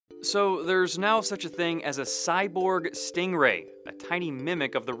So there's now such a thing as a cyborg stingray, a tiny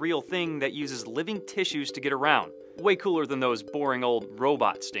mimic of the real thing that uses living tissues to get around. Way cooler than those boring old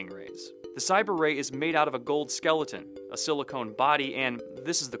robot stingrays. The cyberray is made out of a gold skeleton, a silicone body, and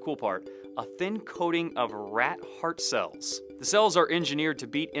this is the cool part, a thin coating of rat heart cells. The cells are engineered to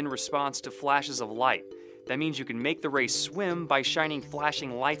beat in response to flashes of light. That means you can make the ray swim by shining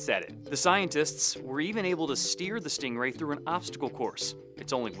flashing lights at it. The scientists were even able to steer the stingray through an obstacle course.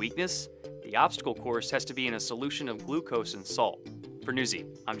 Its only weakness? The obstacle course has to be in a solution of glucose and salt. For Newsy,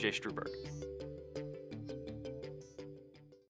 I'm Jay Struberg.